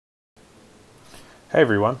Hey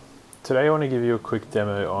everyone, today I want to give you a quick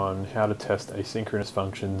demo on how to test asynchronous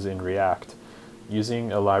functions in React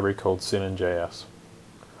using a library called Sinon.JS.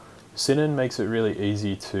 Sinon makes it really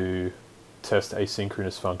easy to test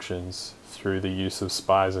asynchronous functions through the use of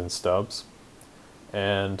spies and stubs,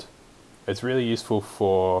 and it's really useful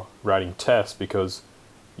for writing tests because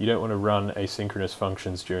you don't want to run asynchronous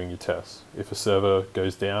functions during your tests. If a server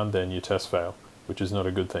goes down, then your tests fail, which is not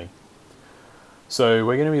a good thing. So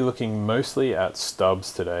we're going to be looking mostly at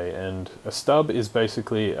stubs today, and a stub is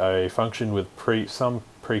basically a function with some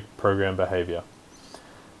pre-programmed behavior.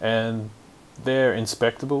 And they're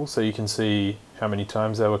inspectable, so you can see how many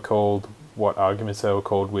times they were called, what arguments they were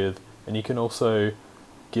called with, and you can also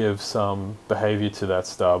give some behavior to that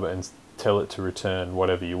stub and tell it to return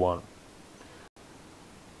whatever you want.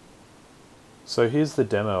 So here's the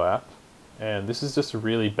demo app, and this is just a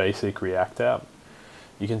really basic React app.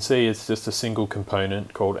 You can see it's just a single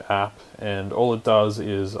component called app, and all it does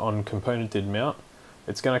is on component.did.mount,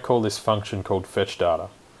 it's going to call this function called fetchData.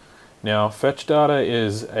 Now fetchData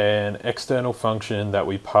is an external function that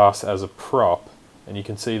we pass as a prop, and you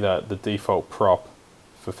can see that the default prop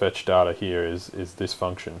for fetchData here is this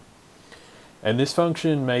function. And this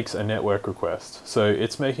function makes a network request. So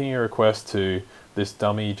it's making a request to this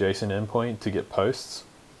dummy JSON endpoint to get posts,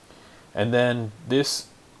 and then this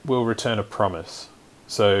will return a promise.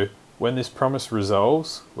 So when this promise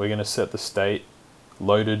resolves, we're going to set the state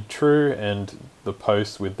loaded true and the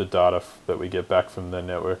post with the data that we get back from the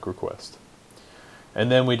network request.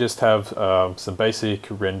 And then we just have some basic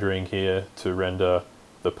rendering here to render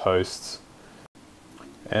the posts.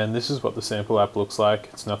 And this is what the sample app looks like.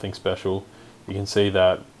 It's nothing special. You can see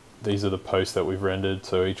that these are the posts that we've rendered,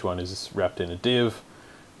 so each one is wrapped in a div.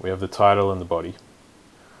 We have the title and the body.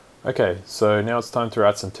 Okay, so now it's time to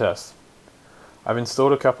write some tests. I've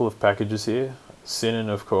installed a couple of packages here, Sinon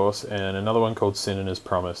of course, and another one called Sinon as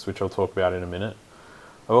promised, which I'll talk about in a minute.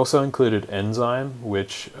 I've also included Enzyme,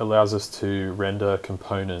 which allows us to render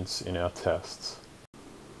components in our tests.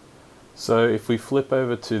 So if we flip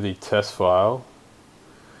over to the test file,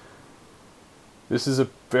 this is a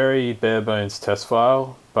very bare bones test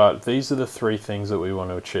file, but these are the three things that we want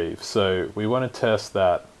to achieve. So we want to test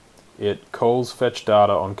that it calls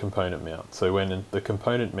fetchData on component mount. So when the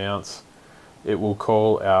component mounts, it will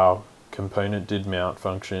call our component.did.mount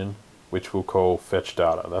function, which will call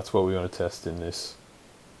fetchData. That's what we want to test in this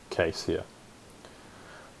case here.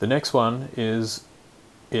 The next one is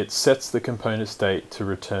it sets the component state to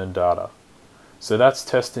return data. So that's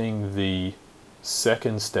testing the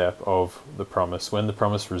second step of the promise. When the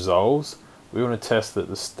promise resolves, we want to test that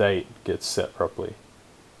the state gets set properly.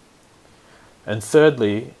 And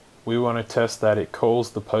thirdly, we want to test that it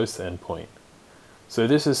calls the post endpoint. So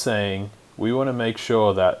this is saying we want to make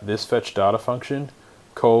sure that this fetchData function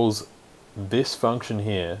calls this function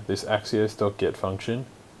here, this axios.get function,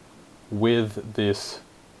 with this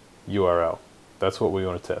URL. That's what we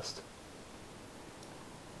want to test.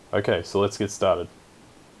 Okay, so let's get started.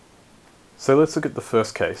 So let's look at the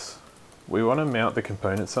first case. We want to mount the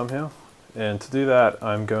component somehow, and to do that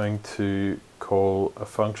I'm going to call a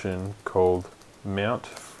function called mount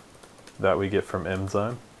that we get from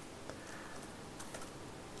Enzyme.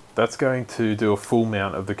 That's going to do a full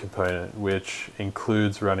mount of the component, which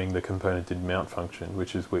includes running the component.did.mount function,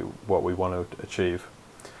 which is what we want to achieve.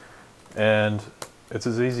 And it's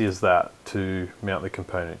as easy as that to mount the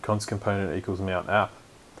component. Const component equals mount app.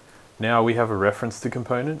 Now we have a reference to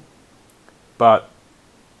component, but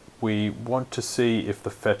we want to see if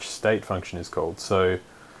the fetch state function is called. So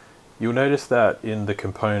you'll notice that in the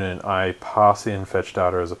component I pass in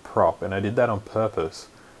fetchData as a prop, and I did that on purpose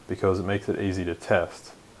because it makes it easy to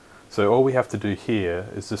test. So all we have to do here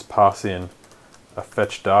is just pass in a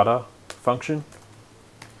fetchData function,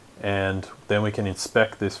 and then we can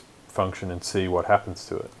inspect this function and see what happens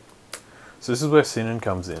to it. So this is where Sinon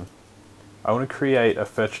comes in. I want to create a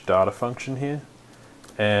fetchData function here,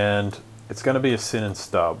 and it's going to be a Sinon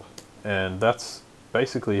stub, and that's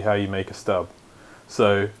basically how you make a stub.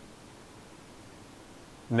 So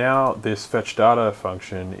now this fetchData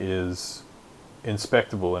function is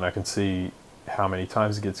inspectable, and I can see how many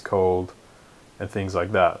times it gets called and things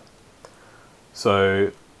like that.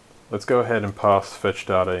 So let's go ahead and pass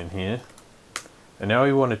fetchData in here, and now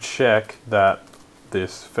we want to check that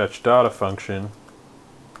this fetchData function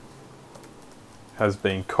has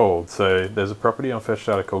been called. So there's a property on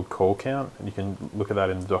fetchData called call count, and you can look at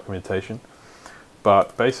that in the documentation,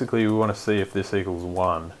 but basically we want to see if this equals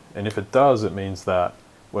 1, and if it does, it means that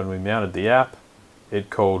when we mounted the app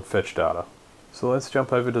it called fetchData. So let's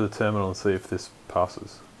jump over to the terminal and see if this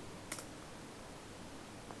passes.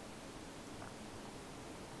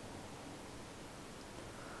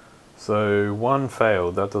 So one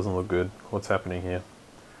failed, that doesn't look good. What's happening here?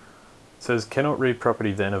 It says cannot read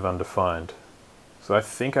property then of undefined. So I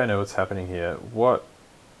think I know what's happening here. What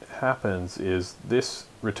happens is this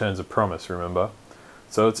returns a promise, remember?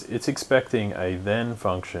 So it's expecting a then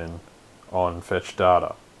function on fetch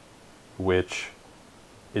data, which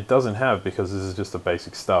it doesn't have because this is just a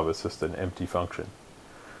basic stub, it's just an empty function.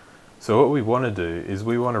 So what we want to do is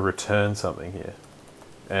we want to return something here.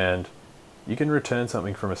 And you can return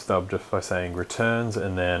something from a stub just by saying returns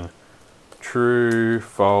and then true,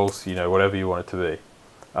 false, you know, whatever you want it to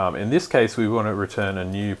be. In this case, we want to return a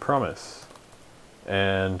new promise.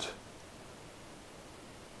 And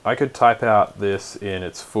I could type out this in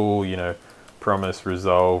its full, you know, promise,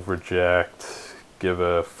 resolve, reject, give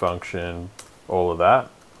a function, all of that.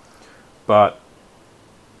 But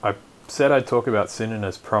I said I'd talk about Sinon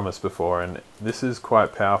as promise before, and this is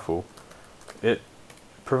quite powerful. It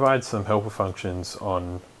provides some helper functions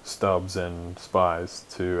on stubs and spies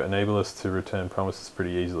to enable us to return promises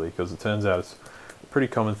pretty easily, because it turns out it's a pretty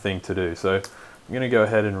common thing to do. So I'm going to go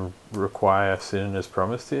ahead and require Sinon as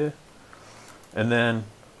promised here, and then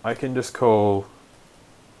I can just call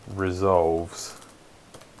resolves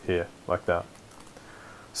here, like that.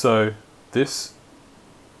 So this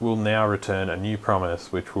will now return a new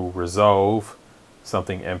promise which will resolve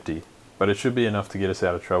something empty, but it should be enough to get us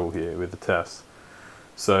out of trouble here with the test.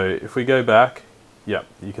 So if we go back, yep,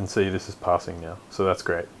 you can see this is passing now, so that's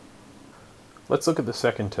great. Let's look at the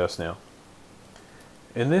second test now.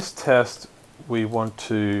 In this test, we want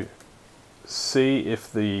to see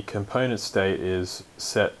if the component state is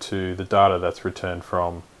set to the data that's returned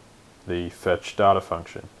from the fetch data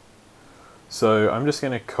function. So I'm just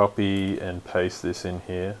going to copy and paste this in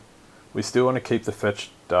here. We still want to keep the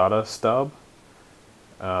fetch data stub,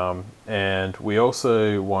 and we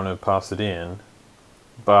also want to pass it in,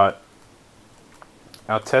 but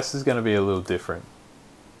our test is going to be a little different.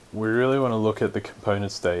 We really want to look at the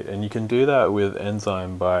component state, and you can do that with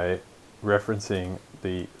Enzyme by referencing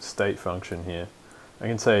the state function here. I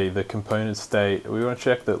can say the component state, we want to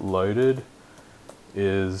check that loaded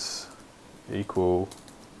is equal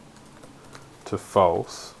to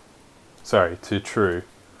false, sorry, to true.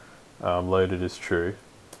 Loaded is true.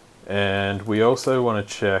 And we also want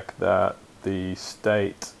to check that the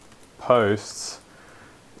state posts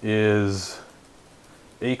is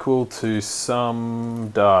equal to some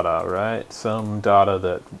data, right? Some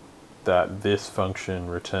data that this function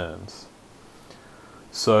returns.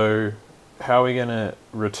 So how are we going to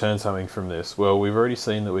return something from this? Well, we've already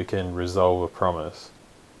seen that we can resolve a promise.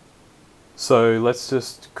 So let's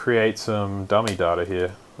just create some dummy data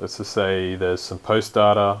here. Let's just say there's some post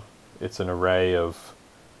data. It's an array of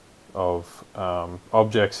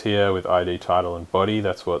objects here with ID, title, and body.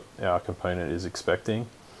 That's what our component is expecting.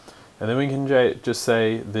 And then we can just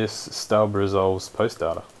say this stub resolves post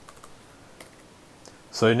data.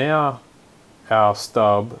 So now our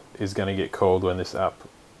stub is going to get called when this app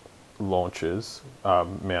launches,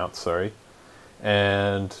 mounts, sorry,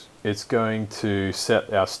 and it's going to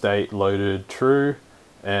set our state loaded true,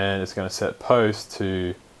 and it's going to set post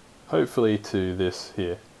to hopefully to this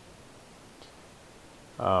here.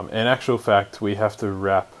 In actual fact, we have to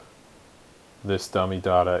wrap this dummy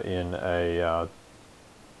data in a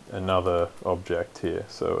another object here,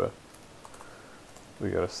 so we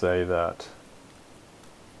got to say that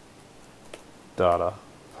data,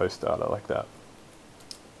 post data, like that.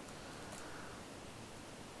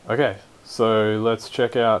 Okay, so let's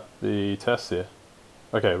check out the test here.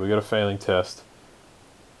 Okay, we got a failing test.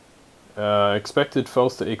 Expected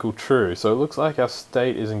false to equal true, so it looks like our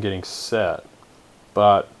state isn't getting set,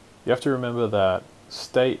 but you have to remember that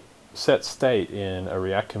set state in a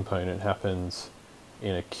React component happens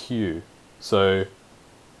in a queue. So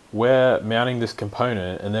we're mounting this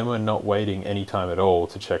component and then we're not waiting any time at all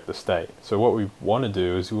to check the state. So what we want to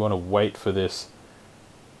do is we want to wait for this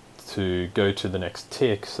to go to the next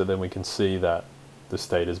tick, so then we can see that the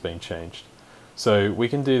state has been changed. So we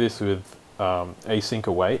can do this with async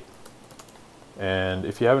await, and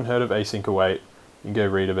if you haven't heard of async await, you can go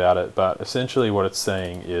read about it, but essentially what it's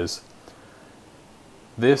saying is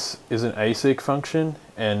this is an async function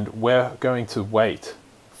and we're going to wait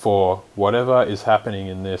for whatever is happening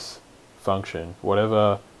in this function,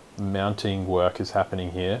 whatever mounting work is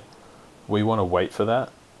happening here, we want to wait for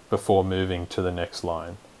that before moving to the next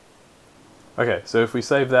line. Okay, so if we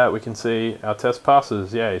save that, we can see our test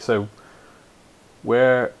passes, yay. So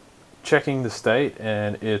we're checking the state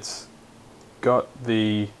and it's got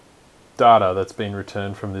the data that's been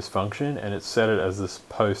returned from this function and it's set it as this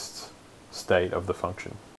post state of the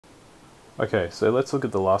function. Okay, so let's look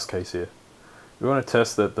at the last case here. we want to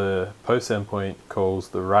test that the post endpoint calls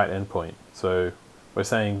the right endpoint. So we're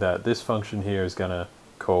saying that this function here is going to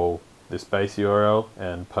call this base URL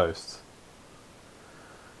and posts.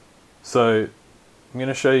 So I'm going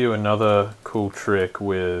to show you another cool trick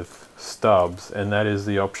with stubs, and that is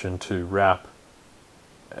the option to wrap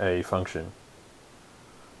a function.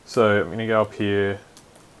 So I'm going to go up here,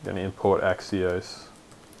 I'm going to import Axios,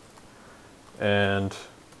 and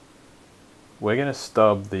we're going to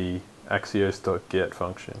stub the Axios.get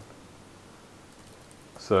function.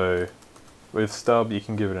 So with stub, you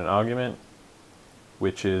can give it an argument,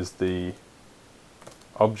 which is the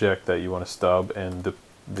object that you want to stub, and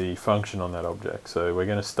the function on that object. So we're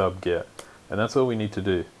going to stub get, and that's all we need to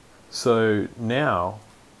do. So now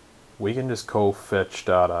we can just call fetch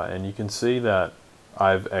data, and you can see that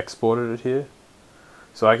I've exported it here.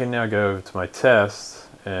 So I can now go over to my test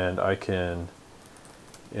and I can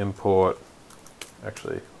import,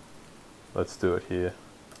 actually let's do it here.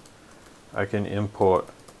 I can import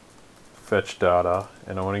fetch data,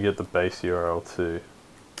 and I want to get the base URL too.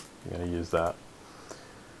 I'm going to use that.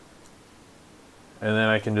 And then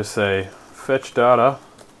I can just say fetch data,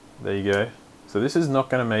 there you go. So this is not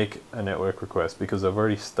going to make a network request because I've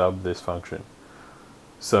already stubbed this function.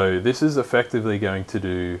 So this is effectively going to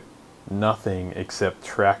do nothing except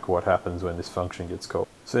track what happens when this function gets called.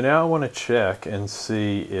 So now I want to check and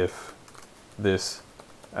see if this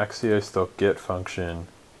Axios.get function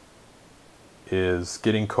is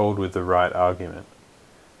getting called with the right argument.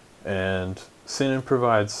 And Sinon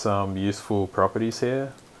provides some useful properties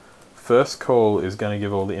here. First call is going to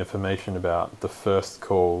give all the information about the first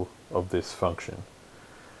call of this function.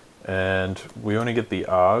 And we want to get the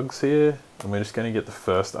args here, and we're just going to get the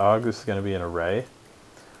first arg. This is going to be an array.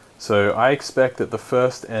 So I expect that the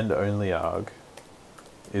first and only arg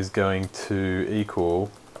is going to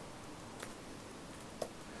equal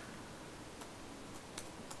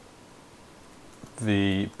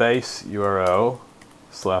the base URL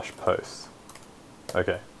 / post.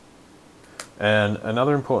 Okay. And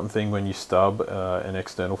another important thing when you stub an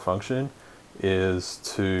external function is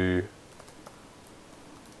to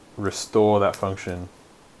restore that function.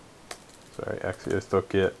 Sorry,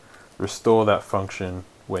 Axios.get, restore that function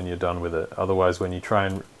when you're done with it. Otherwise, when you try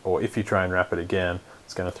and, or if you try and wrap it again,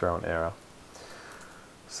 it's going to throw an error.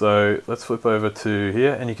 So let's flip over to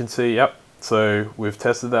here, and you can see, yep, so we've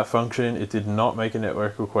tested that function. It did not make a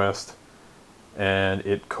network request, and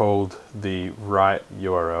it called the right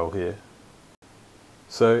URL here.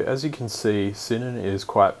 So as you can see, Sinon is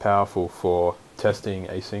quite powerful for testing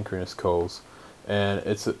asynchronous calls, and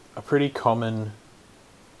it's a pretty common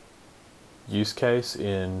use case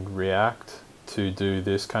in React to do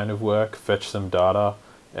this kind of work, fetch some data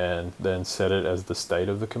and then set it as the state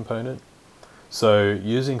of the component. So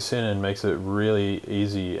using Sinon makes it really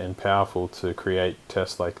easy and powerful to create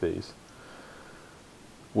tests like these.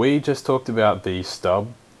 We just talked about the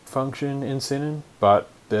stub function in Sinon, but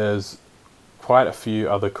there's quite a few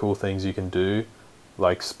other cool things you can do,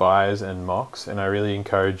 like spies and mocks, and I really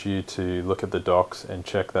encourage you to look at the docs and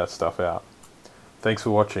check that stuff out. Thanks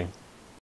for watching.